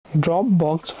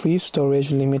Dropbox free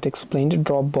storage limit explained,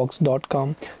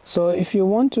 dropbox.com. So if you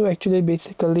want to actually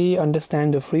basically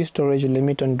understand the free storage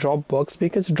limit on Dropbox,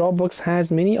 because Dropbox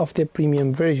has many of their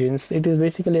premium versions, it is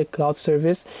basically a cloud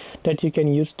service that you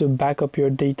can use to back up your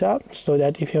data, so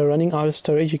that if you're running out of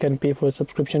storage you can pay for a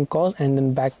subscription cost and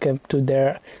then back up to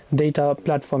their data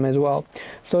platform as well.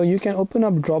 So you can open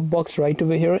up Dropbox right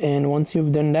over here, and once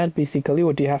you've done that, basically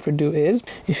what you have to do is,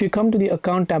 if you come to the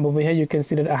account tab over here, you can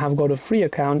see that I have got a free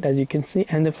account, as you can see,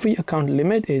 and the free account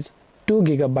limit is 2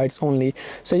 gigabytes only.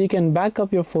 So you can back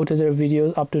up your photos or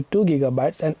videos up to 2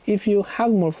 gigabytes, and if you have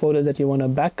more photos that you want to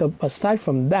back up aside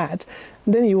from that,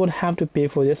 then you would have to pay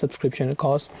for their subscription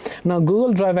cost. Now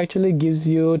Google Drive actually gives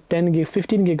you 15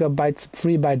 gigabytes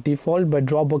free by default, but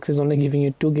Dropbox is only giving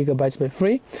you 2 gigabytes by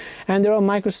free, and there are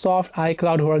Microsoft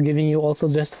iCloud who are giving you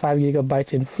also just 5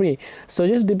 gigabytes in free. So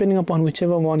just depending upon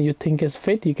whichever one you think is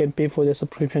fit, you can pay for the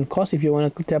subscription cost. If you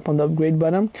want to tap on the upgrade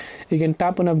button, you can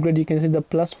tap on upgrade. You can see the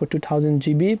plus for 2000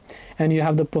 GB, and you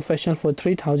have the professional for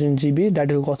 3000 GB.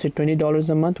 That will cost you $20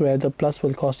 a month, where the plus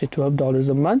will cost you $12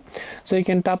 a month. So you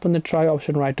can tap on the try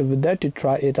option right over there to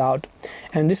try it out,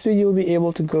 and this way you'll be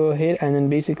able to go ahead and then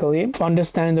basically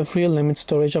understand the free limit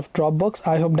storage of Dropbox.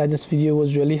 I hope that this video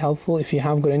was really helpful. If you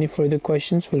have got any further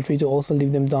questions, feel free to also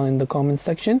leave them down in the comment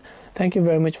section. Thank you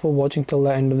very much for watching till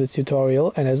the end of this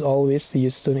tutorial, and as always, see you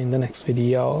soon in the next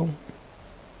video.